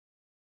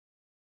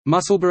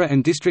Musselburgh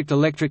and District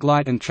Electric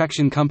Light and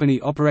Traction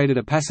Company operated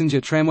a passenger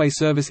tramway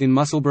service in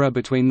Musselburgh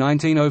between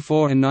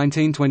 1904 and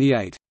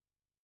 1928.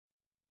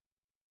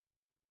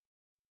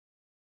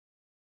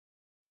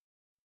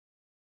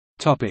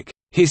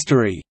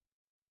 History.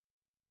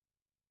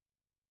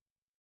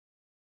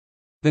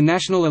 The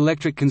National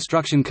Electric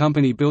Construction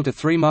Company built a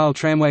 3-mile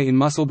tramway in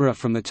Musselburgh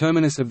from the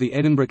terminus of the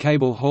Edinburgh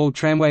Cable-hauled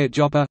tramway at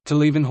Joppa, to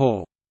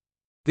Leavenhall.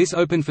 This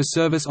opened for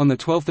service on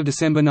 12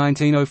 December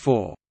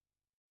 1904.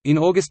 In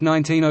August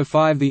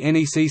 1905 the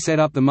NEC set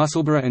up the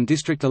Musselburgh and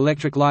District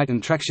Electric Light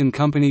and Traction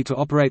Company to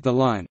operate the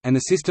line, and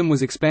the system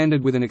was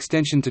expanded with an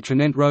extension to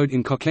Trinent Road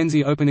in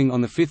Cockenzie opening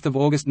on 5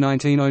 August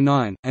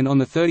 1909, and on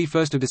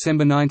 31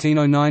 December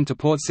 1909 to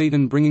Port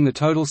Seaton, bringing the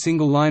total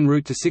single-line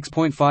route to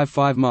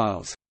 6.55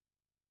 miles.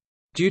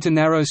 Due to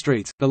narrow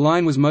streets, the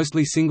line was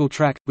mostly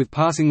single-track, with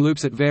passing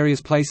loops at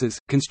various places.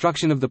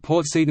 Construction of the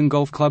Port Seaton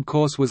Golf Club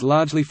course was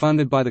largely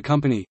funded by the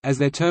company, as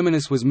their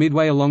terminus was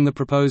midway along the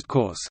proposed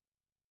course.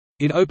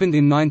 It opened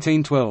in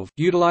 1912,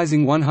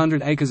 utilising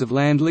 100 acres of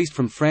land leased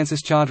from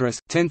Francis Charteris,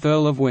 10th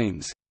Earl of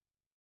Weems.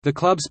 The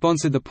club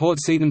sponsored the Port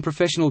Seaton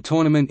Professional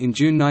Tournament in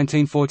June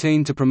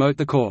 1914 to promote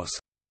the course.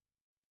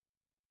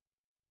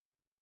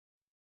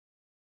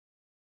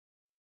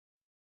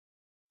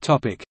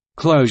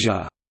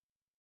 Closure.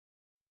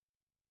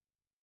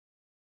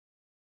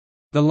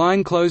 The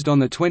line closed on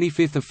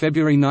 25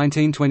 February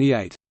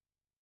 1928.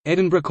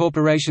 Edinburgh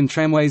Corporation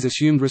Tramways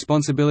assumed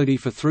responsibility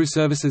for through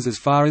services as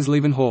far as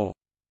Leavenhall.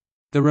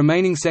 The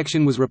remaining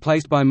section was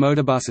replaced by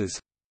motor buses.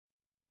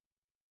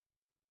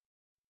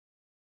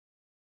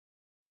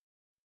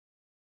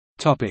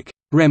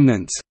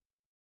 Remnants.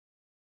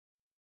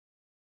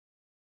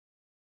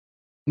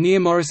 Near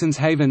Morrison's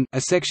Haven,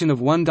 a section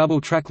of one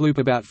double-track loop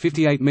about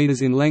 58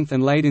 metres in length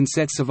and laid in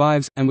sets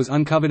survives, and was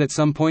uncovered at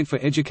some point for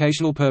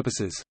educational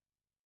purposes.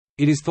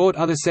 It is thought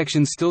other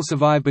sections still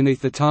survive beneath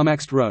the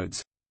tarmaxed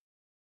roads.